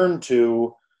to turn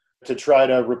to try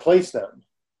to replace them?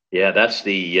 Yeah, that's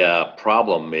the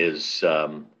problem is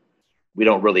we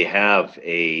don't really have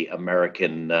a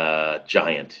American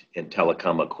giant in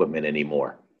telecom equipment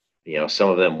anymore. Some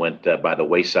of them went by the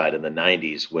wayside in the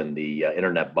 90s when the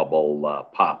internet bubble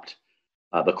popped.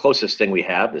 The closest thing we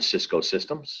have is Cisco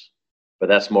Systems, but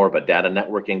that's more of a data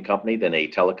networking company than a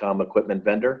telecom equipment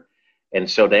vendor. And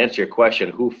so to answer your question,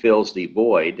 who fills the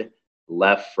void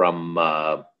left from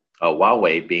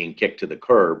Huawei being kicked to the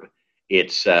curb?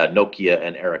 It's Nokia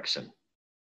and Ericsson.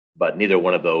 But neither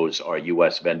one of those are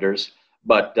U.S. vendors.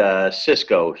 But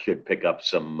Cisco should pick up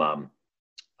some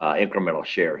incremental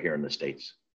share here in the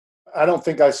States. I don't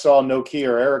think I saw Nokia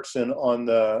or Ericsson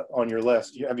on your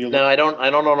list. Have you? No, I don't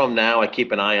own them now. I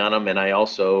keep an eye on them, and I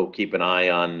also keep an eye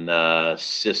on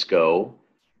Cisco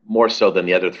more so than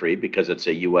the other three because it's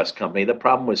a U.S. company. The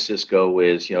problem with Cisco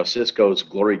is, Cisco's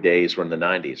glory days were in the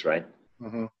 90s, right?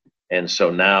 Mm-hmm. And so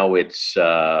now it's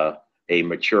a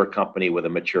mature company with a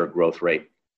mature growth rate.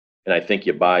 And I think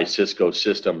you buy Cisco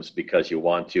Systems because you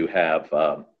want to have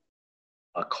a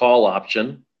call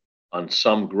option on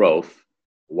some growth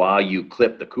while you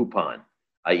clip the coupon,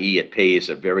 i.e. it pays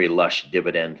a very lush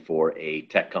dividend for a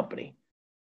tech company.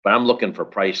 But I'm looking for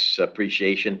price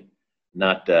appreciation,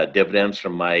 not dividends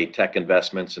from my tech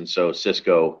investments. And so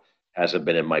Cisco hasn't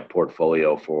been in my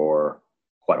portfolio for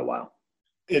quite a while.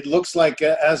 It looks like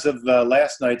as of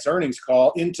last night's earnings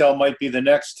call, Intel might be the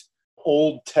next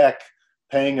old tech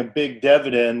paying a big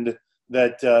dividend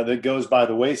that goes by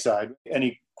the wayside.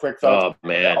 Any quick thoughts? Oh,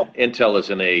 man. Intel is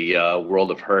in a world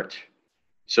of hurt.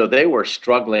 So they were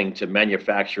struggling to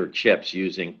manufacture chips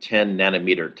using 10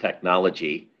 nanometer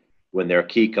technology when their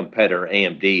key competitor,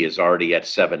 AMD, is already at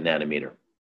 7 nanometer.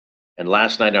 And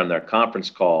last night on their conference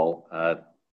call,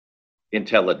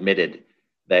 Intel admitted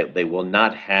that they will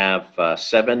not have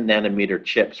 7 nanometer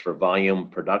chips for volume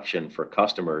production for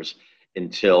customers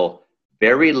until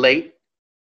very late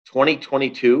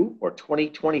 2022 or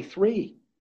 2023.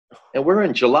 And we're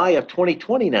in July of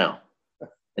 2020 now.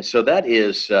 And so that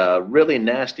is really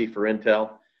nasty for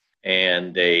Intel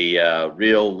and a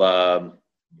real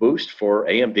boost for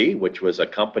AMD, which was a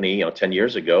company 10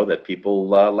 years ago that people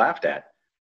laughed at.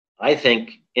 I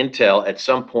think Intel at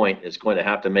some point is going to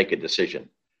have to make a decision.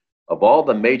 Of all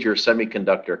the major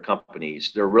semiconductor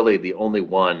companies, they're really the only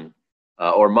one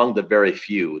or among the very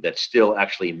few that still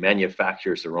actually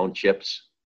manufactures their own chips.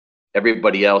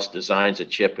 Everybody else designs a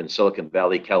chip in Silicon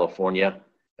Valley, California,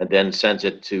 and then sends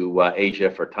it to Asia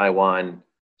for Taiwan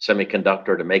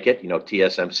Semiconductor to make it.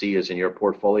 TSMC is in your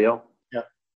portfolio. Yeah.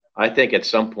 I think at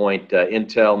some point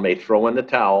Intel may throw in the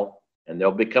towel and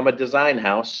they'll become a design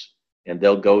house and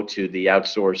they'll go to the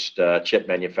outsourced chip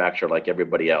manufacturer like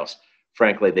everybody else.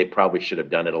 Frankly, they probably should have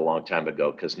done it a long time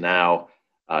ago because now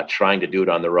trying to do it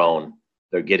on their own,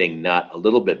 they're getting not a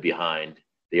little bit behind.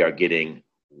 They are getting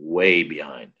way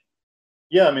behind.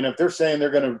 Yeah, I mean, if they're saying they're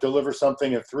going to deliver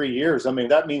something in 3 years, I mean,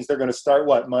 that means they're going to start,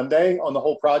 Monday on the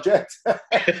whole project?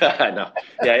 I know.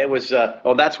 Yeah, it was,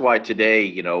 that's why today,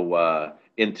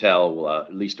 Intel,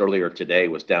 at least earlier today,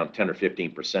 was down 10 or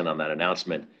 15% on that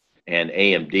announcement, and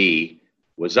AMD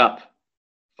was up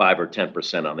 5 or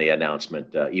 10% on the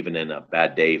announcement, even in a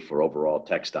bad day for overall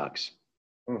tech stocks.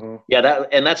 Mm-hmm. Yeah,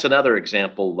 that's another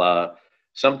example.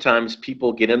 Sometimes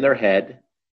people get in their head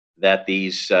that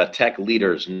these tech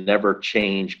leaders never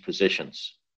change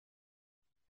positions.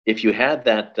 If you had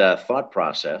that thought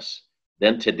process,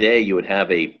 then today you would have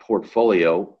a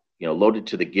portfolio, loaded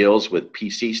to the gills with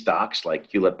PC stocks like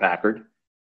Hewlett-Packard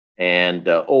and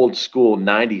old school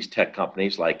 90s tech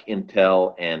companies like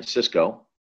Intel and Cisco,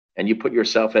 and you put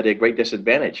yourself at a great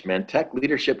disadvantage. Man, tech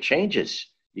leadership changes.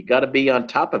 You got to be on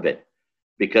top of it.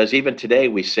 Because even today,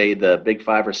 we say the big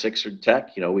 5 or 6 are tech.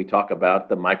 We talk about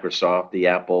the Microsoft, the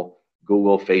Apple,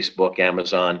 Google, Facebook,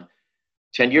 Amazon.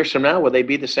 10 years from now, will they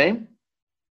be the same?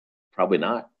 Probably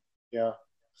not. Yeah.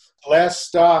 Last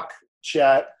stock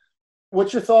chat.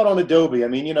 What's your thought on Adobe? I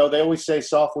mean, they always say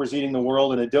software's eating the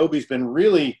world, and Adobe's been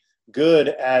really good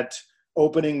at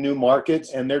opening new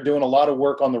markets, and they're doing a lot of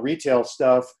work on the retail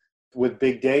stuff with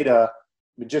big data.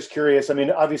 Just curious. I mean,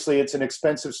 obviously it's an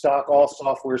expensive stock. All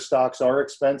software stocks are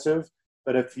expensive,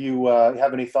 but if you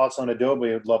have any thoughts on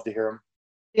Adobe, I'd love to hear them.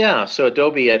 Yeah, so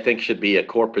Adobe, I think, should be a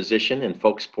core position in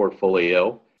folks'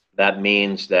 portfolio. That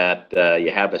means that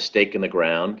you have a stake in the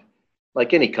ground,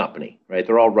 like any company, right?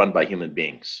 They're all run by human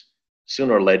beings.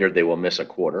 Sooner or later, they will miss a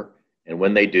quarter. And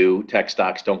when they do, tech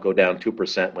stocks don't go down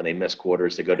 2%. When they miss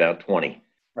quarters, they go down 20.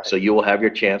 Right. So you will have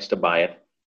your chance to buy it.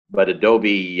 But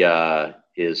Adobe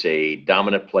is a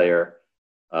dominant player.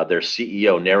 Their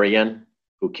CEO, Narayan,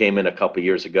 who came in a couple of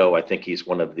years ago, I think he's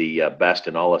one of the best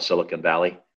in all of Silicon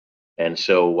Valley. And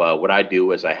so what I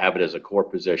do is I have it as a core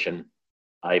position.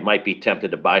 I might be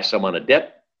tempted to buy some on a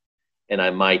dip, and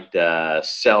I might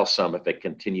sell some if it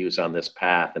continues on this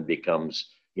path and becomes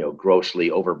grossly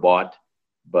overbought.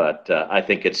 But I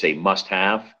think it's a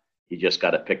must-have. You just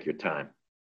got to pick your time.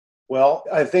 Well,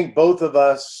 I think both of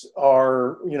us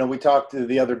are, we talked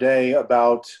the other day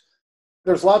about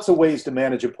there's lots of ways to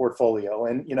manage a portfolio.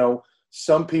 And,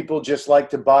 some people just like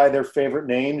to buy their favorite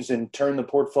names and turn the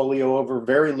portfolio over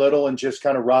very little and just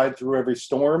kind of ride through every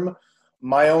storm.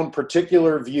 My own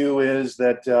particular view is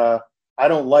that I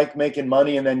don't like making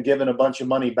money and then giving a bunch of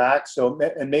money back. So,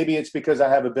 and maybe it's because I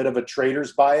have a bit of a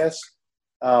trader's bias.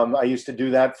 I used to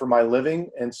do that for my living.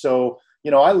 And so,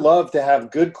 I love to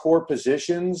have good core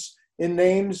positions in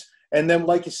names. And then,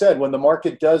 like you said, when the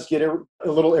market does get a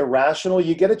little irrational,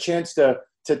 you get a chance to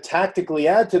tactically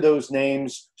add to those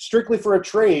names strictly for a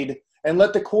trade and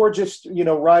let the core just,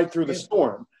 ride through the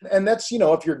storm. And that's,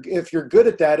 if you're good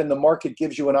at that and the market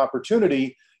gives you an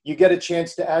opportunity, you get a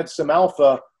chance to add some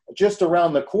alpha just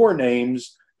around the core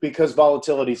names because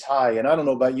volatility is high. And I don't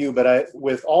know about you, but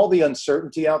with all the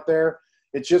uncertainty out there,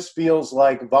 it just feels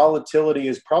like volatility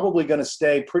is probably going to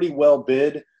stay pretty well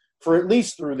bid for at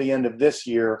least through the end of this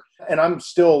year. And I'm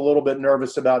still a little bit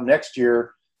nervous about next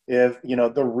year if,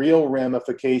 the real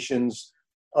ramifications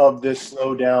of this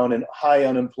slowdown and high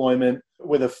unemployment,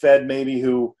 with a Fed maybe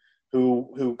who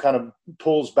kind of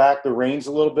pulls back the reins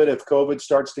a little bit. If COVID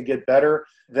starts to get better,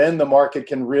 then the market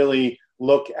can really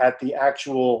look at the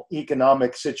actual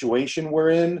economic situation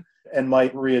we're in and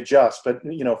might readjust. But,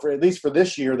 for at least for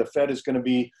this year, the Fed is going to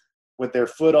be with their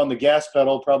foot on the gas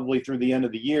pedal probably through the end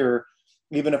of the year.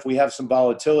 Even if we have some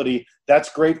volatility,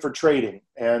 that's great for trading.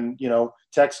 And,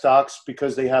 tech stocks,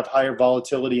 because they have higher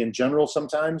volatility in general,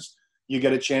 sometimes you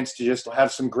get a chance to just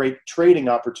have some great trading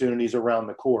opportunities around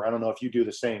the core. I don't know if you do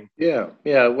the same. Yeah.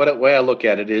 What way I look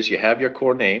at it is you have your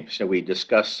core names, and we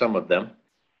discussed some of them.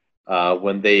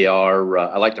 When they are,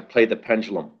 I like to play the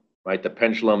pendulum, right? The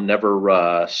pendulum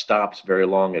never stops very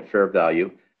long at fair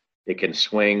value. It can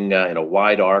swing in a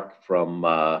wide arc from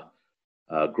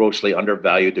grossly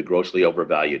undervalued to grossly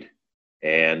overvalued.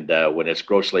 And when it's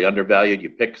grossly undervalued, you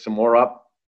pick some more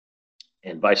up,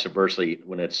 and vice versa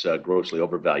when it's grossly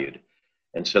overvalued.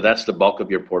 And so that's the bulk of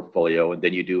your portfolio. And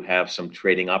then you do have some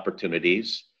trading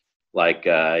opportunities like,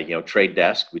 Trade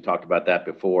Desk. We talked about that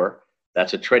before.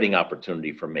 That's a trading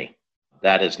opportunity for me.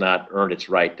 That has not earned its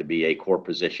right to be a core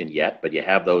position yet, but you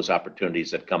have those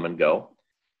opportunities that come and go.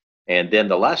 And then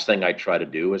the last thing I try to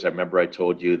do is, I remember I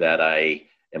told you that I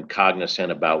am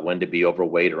cognizant about when to be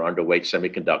overweight or underweight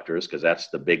semiconductors, because that's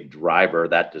the big driver,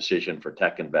 that decision for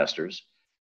tech investors.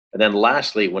 And then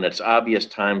lastly, when it's obvious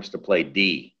times to play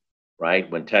D, right?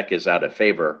 When tech is out of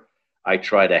favor, I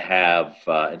try to have,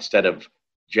 instead of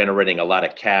generating a lot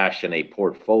of cash in a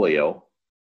portfolio,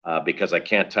 because I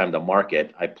can't time the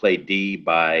market, I play D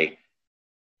by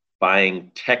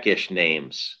buying techish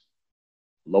names,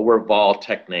 lower vol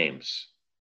tech names,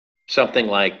 something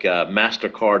like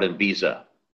MasterCard and Visa,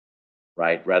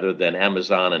 right? Rather than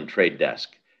Amazon and Trade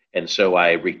Desk. And so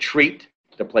I retreat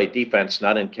to play defense,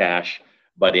 not in cash,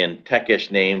 but in techish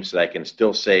names that I can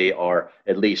still say are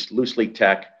at least loosely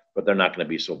tech, but they're not going to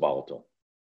be so volatile.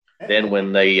 Then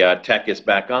when the tech is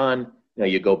back on,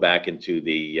 you go back into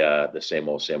the same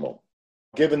old, same old.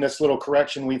 Given this little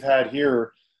correction we've had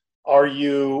here, are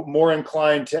you more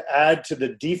inclined to add to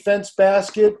the defense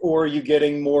basket, or are you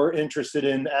getting more interested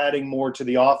in adding more to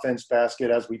the offense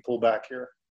basket as we pull back here?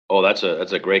 Oh, that's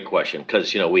a great question,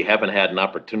 because we haven't had an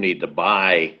opportunity to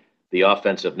buy the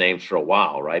offensive names for a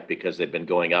while, right? Because they've been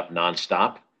going up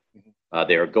nonstop.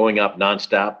 They were going up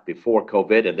nonstop before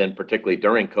COVID, and then particularly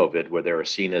during COVID, where they were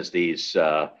seen as these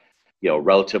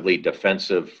relatively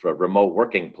defensive remote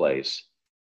working plays.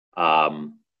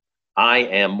 I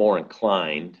am more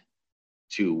inclined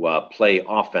to play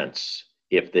offense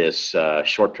if this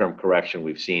short-term correction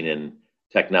we've seen in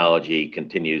technology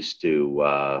continues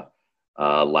to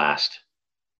last.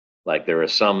 Like, there are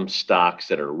some stocks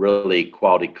that are really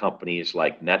quality companies,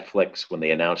 like Netflix. When they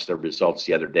announced their results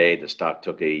the other day, the stock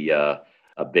took a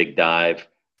big dive.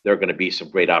 There are going to be some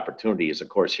great opportunities. Of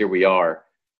course, here we are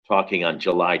talking on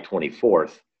July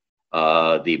 24th.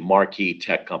 The marquee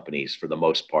tech companies, for the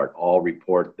most part, all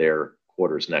report their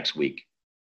quarters next week.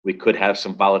 We could have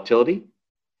some volatility.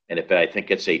 And if I think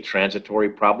it's a transitory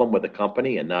problem with a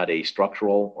company and not a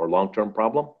structural or long-term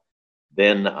problem,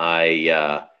 then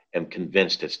I am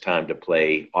convinced it's time to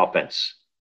play offense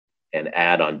and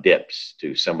add on dips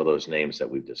to some of those names that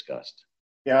we've discussed.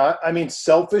 Yeah, I mean,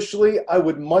 selfishly, I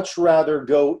would much rather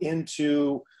go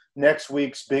into next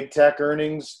week's big tech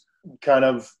earnings kind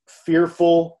of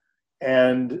fearful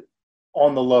and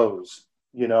on the lows.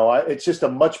 It's just a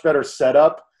much better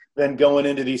setup than going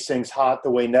into these things hot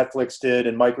the way Netflix did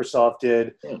and Microsoft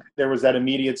did. Yeah. There was that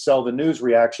immediate sell the news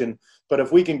reaction. But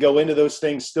if we can go into those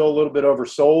things still a little bit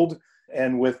oversold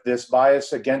and with this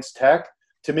bias against tech,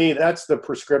 to me, that's the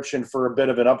prescription for a bit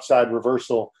of an upside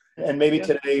reversal. And maybe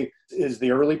today is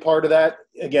the early part of that.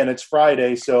 Again, it's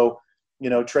Friday, so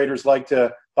traders like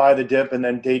to buy the dip and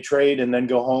then day trade and then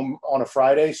go home on a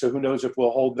Friday. So who knows if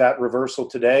we'll hold that reversal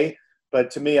today. But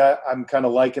to me, I'm kind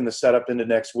of liking the setup into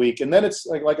next week. And then it's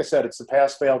like I said, it's the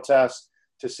pass-fail test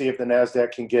to see if the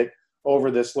NASDAQ can get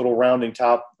over this little rounding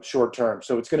top short term.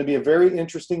 So it's going to be a very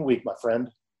interesting week, my friend.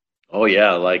 Oh,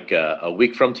 yeah, like a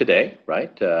week from today,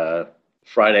 right?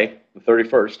 Friday, the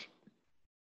 31st,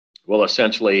 we'll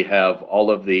essentially have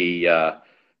all of the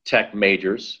tech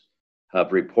majors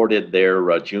have reported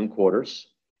their June quarters.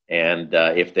 And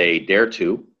if they dare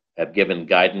to, have given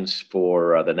guidance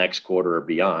for the next quarter or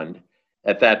beyond.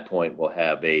 At that point, we'll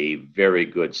have a very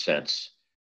good sense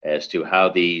as to how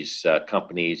these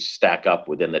companies stack up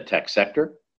within the tech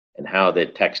sector and how the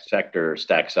tech sector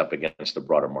stacks up against the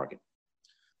broader market.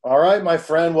 All right, my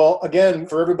friend. Well, again,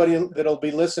 for everybody that'll be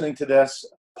listening to this,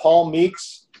 Paul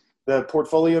Meeks, the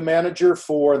portfolio manager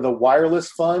for the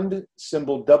Wireless Fund,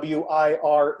 symbol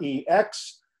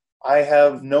WIREX. I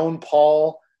have known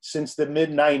Paul since the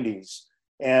mid-90s.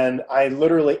 And I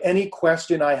literally, any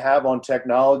question I have on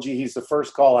technology, he's the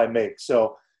first call I make.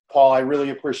 So, Paul, I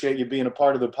really appreciate you being a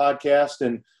part of the podcast,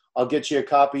 and I'll get you a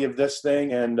copy of this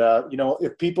thing. And,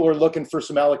 if people are looking for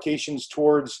some allocations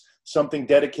towards something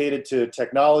dedicated to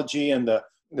technology and the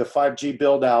 5G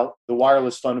build out, the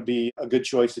wireless fund would be a good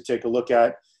choice to take a look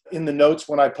at. In the notes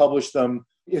when I publish them,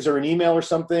 is there an email or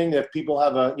something if people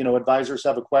have advisors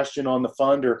have a question on the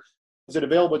fund, or is it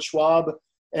available at Schwab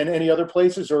and any other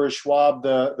places, or is Schwab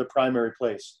the primary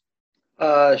place?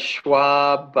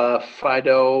 Schwab,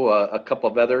 Fido, a couple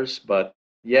of others, but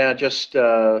yeah, just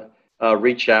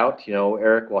reach out.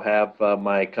 Eric will have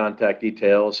my contact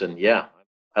details, and yeah,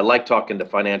 I like talking to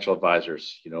financial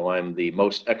advisors. I'm the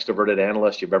most extroverted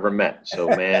analyst you've ever met. So,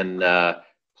 man,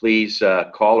 please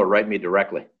call or write me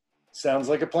directly. Sounds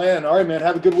like a plan. All right, man.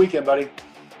 Have a good weekend, buddy.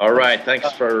 All right. Thanks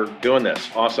for doing this.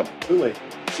 Awesome. Absolutely.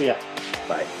 See ya.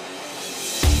 Bye.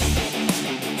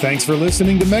 Thanks for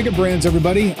listening to Mega Brands,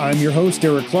 everybody. I'm your host,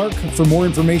 Eric Clark. For more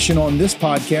information on this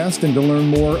podcast and to learn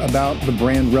more about the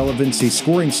brand relevancy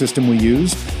scoring system we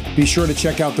use, be sure to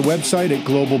check out the website at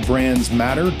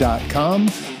globalbrandsmatter.com.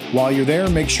 While you're there,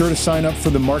 make sure to sign up for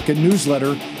the market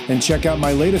newsletter and check out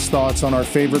my latest thoughts on our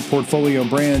favorite portfolio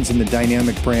brands in the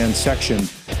Dynamic Brands section.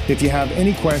 If you have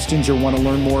any questions or want to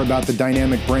learn more about the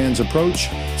Dynamic Brands approach,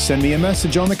 send me a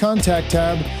message on the contact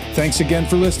tab. Thanks again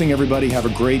for listening, everybody. Have a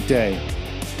great day.